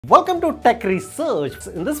Welcome to Tech Research.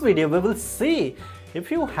 In this video, we will see if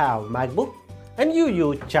you have MacBook and you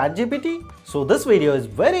use ChatGPT. So this video is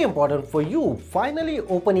very important for you. Finally,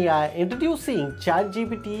 OpenAI introducing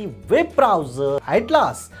ChatGPT web browser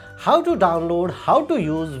Atlas. How to download, how to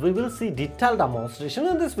use, we will see detailed demonstration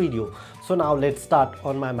in this video. So now let's start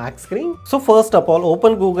on my Mac screen. So first of all,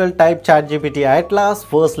 open Google, type ChatGPT Atlas.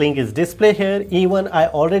 First link is display here. Even I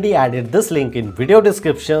already added this link in video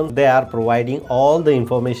description. They are providing all the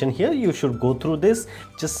information here. You should go through this.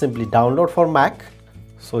 Just simply download for Mac.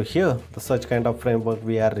 So here the such kind of framework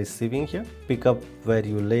we are receiving here. Pick up where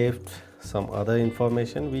you left, some other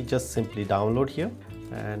information. We just simply download here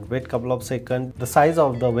and wait couple of seconds. The size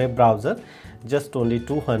of the web browser just only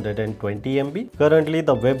 220 MB. Currently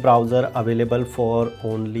the web browser available for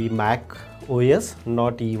only Mac OS,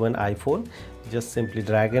 not even iPhone. Just simply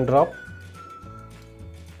drag and drop.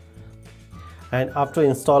 And after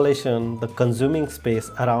installation, the consuming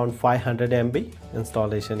space around 500 MB.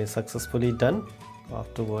 Installation is successfully done.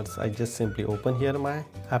 Afterwards, I just simply open here my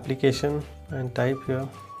application and type here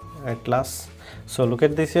Atlas. So look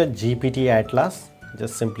at this here, GPT Atlas.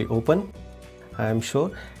 Just simply open. I am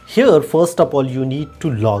sure here first of all you need to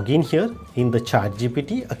log in here in the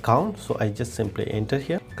ChatGPT account. So I just simply enter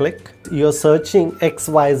here, click. You're searching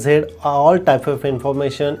XYZ, all type of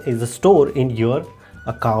information is stored in your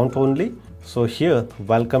account only. So here,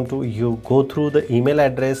 welcome to, you go through the email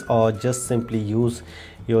address or just simply use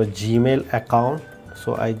your Gmail account.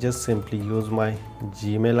 So I just simply use my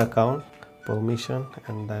Gmail account, permission,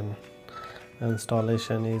 and then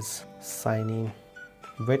installation is signing.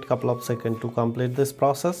 Wait couple of seconds to complete this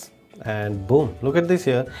process and boom, look at this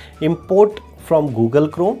here, import from Google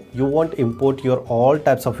Chrome. You want import your all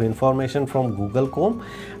types of information from Google Chrome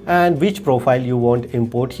and which profile you want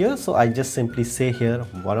import here. So I just simply say here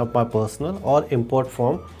one of my personal or import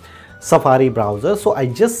from Safari browser. So I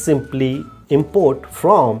just simply import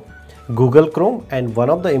from Google Chrome, and one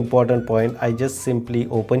of the important point, I just simply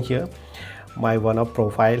open here my one of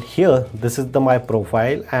profile here. This is the my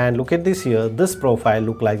profile, and look at this here, this profile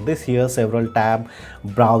look like this here, several tab,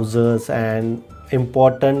 browsers and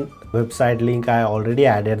important website link. I already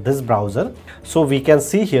added this browser, so we can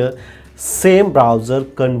see here same browser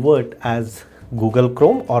convert as Google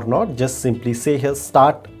Chrome or not. Just simply say here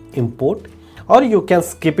start import, or you can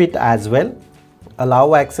skip it as well.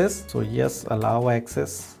 Allow access, so yes, allow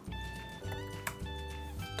access,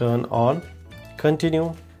 turn on,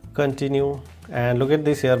 continue, and look at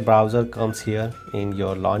this here, browser comes here in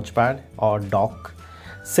your launchpad or dock.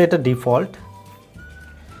 Set a default.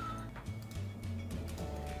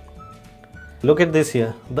 Look at this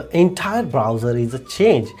here, the entire browser is a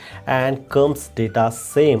change and comes data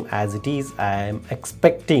same as it is. I am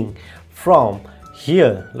expecting from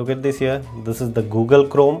here. Look at this here, this is the Google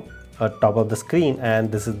Chrome at top of the screen,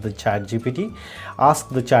 and this is the ChatGPT. Ask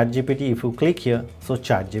the ChatGPT. If you click here, so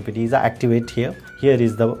ChatGPT is activate here. Here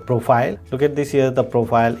is the profile. Look at this here, the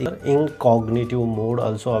profile incognito mode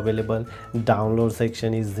also available. Download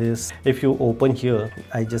section is this. If you open here,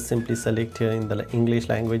 I just simply select here in the English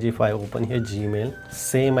language. If I open here Gmail,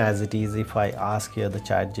 same as it is. If I ask here the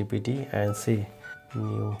ChatGPT and say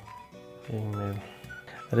new email,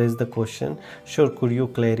 raise the question, sure, could you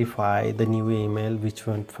clarify the new email which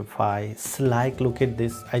one suffice? Like, look at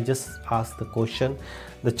this, I just asked the question,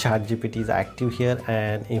 the ChatGPT is active here,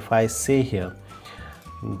 and if I say here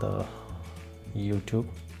the YouTube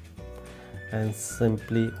and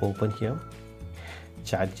simply open here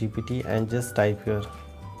ChatGPT and just type here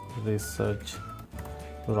research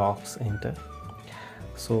rocks, enter.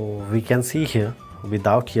 So we can see here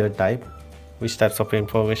without here type which types of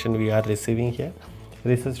information we are receiving here.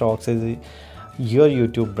 Research Rocks is your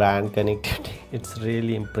YouTube brand connectivity. It's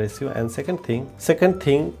really impressive. And second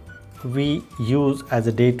thing we use as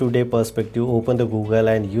a day-to-day perspective, open the Google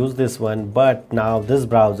and use this one, but now this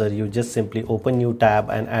browser you just simply open new tab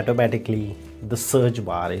and automatically the search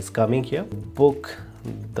bar is coming here. Book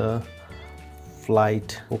the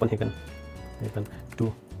flight, open here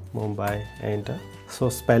to Mumbai, enter. So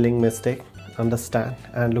spelling mistake, understand,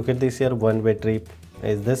 and look at this here, one-way trip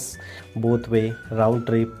is this, both way round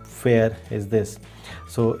trip fare is this.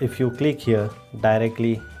 So if you click here,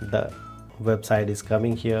 directly the website is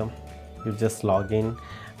coming here. You just log in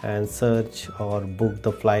and search or book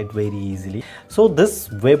the flight very easily. So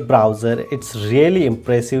this web browser, it's really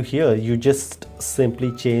impressive here. You just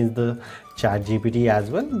simply change the ChatGPT as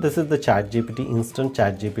well. This is the ChatGPT, instant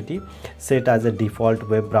ChatGPT, set as a default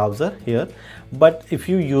web browser here. But if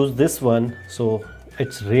you use this one, so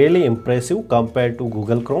it's really impressive compared to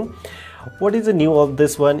Google Chrome. What is the new of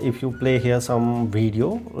this one? If you play here some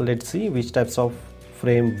video, let's see which types of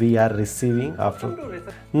frame we are receiving after.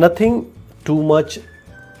 Nothing too much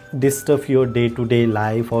disturb your day-to-day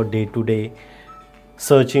life or day-to-day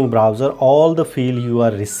searching browser. All the field you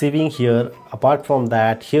are receiving here. Apart from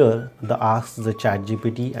that, here the ask the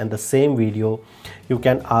ChatGPT, and the same video you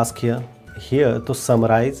can ask here to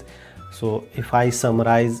summarize. So if I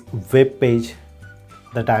summarize web page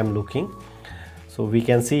that I am looking, so we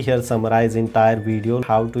can see here summarize entire video,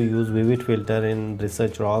 how to use vivid filter in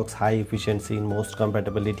research rocks, high efficiency in most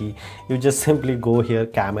compatibility. You just simply go here,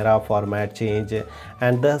 camera format change,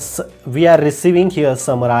 and this we are receiving here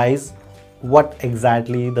summarize what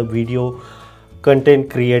exactly the video content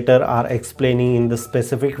creator are explaining in the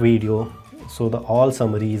specific video. So the all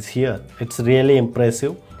summary is here. It's really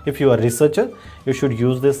impressive. If you are a researcher, you should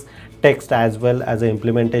use this text as well as an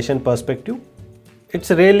implementation perspective. It's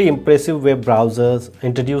really impressive web browsers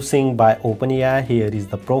introducing by OpenAI. Here is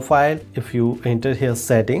the profile. If you enter here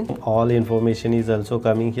setting, all information is also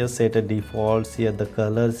coming here. Set a defaults. Here the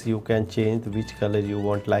colors you can change which color you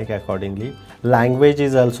want like accordingly. Language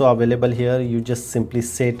is also available here. You just simply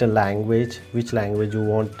set a language, which language you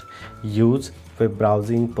want use. Web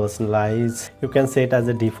browsing personalize. You can set as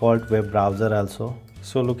a default web browser also.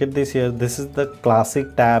 So look at this here. This is the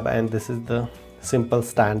classic tab and this is the simple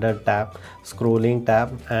standard tab, scrolling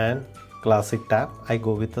tab and classic tab. I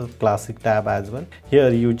go with the classic tab as well. Here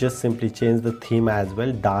you just simply change the theme as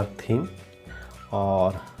well, dark theme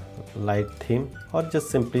or light theme, or just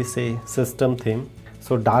simply say system theme.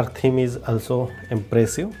 So dark theme is also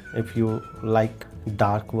impressive. If you like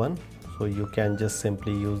dark one, so you can just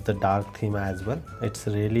simply use the dark theme as well. It's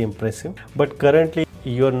really impressive. But currently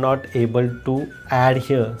you're not able to add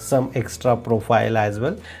here some extra profile as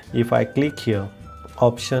well. If I click here,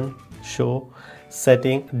 option, show,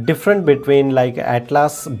 setting, different between like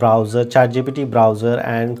Atlas browser, ChatGPT browser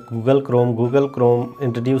and Google Chrome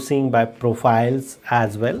introducing by profiles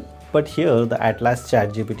as well. But here the Atlas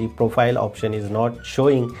ChatGPT profile option is not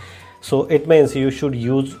showing. So it means you should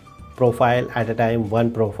use profile at a time, one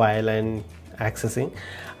profile and accessing.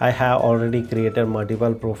 I have already created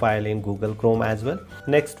multiple profile in Google Chrome as well.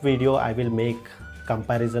 Next video I will make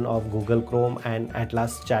comparison of Google Chrome and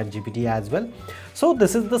Atlas ChatGPT as well. So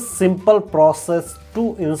this is the simple process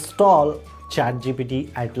to install ChatGPT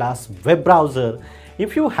Atlas web browser.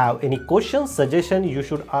 If you have any questions, suggestion, you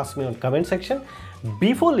should ask me on comment section.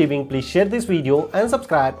 Before leaving, please share this video and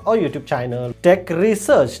subscribe our YouTube channel Tech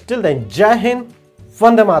Research. Till then, Jai Hind,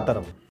 Vande Mataram.